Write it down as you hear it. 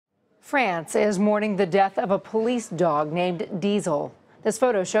France is mourning the death of a police dog named Diesel. This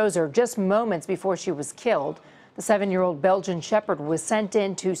photo shows her just moments before she was killed. The 7-year-old Belgian Shepherd was sent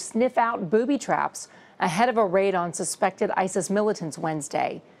in to sniff out booby traps ahead of a raid on suspected ISIS militants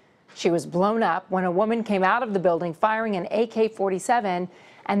Wednesday. She was blown up when a woman came out of the building firing an AK-47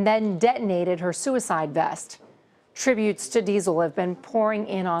 and then detonated her suicide vest. Tributes to Diesel have been pouring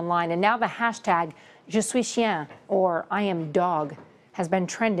in online, and now the hashtag Je suis chien, or I am dog, has been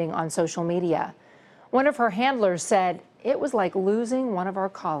trending on social media. One of her handlers said, "It was like losing one of our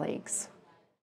colleagues."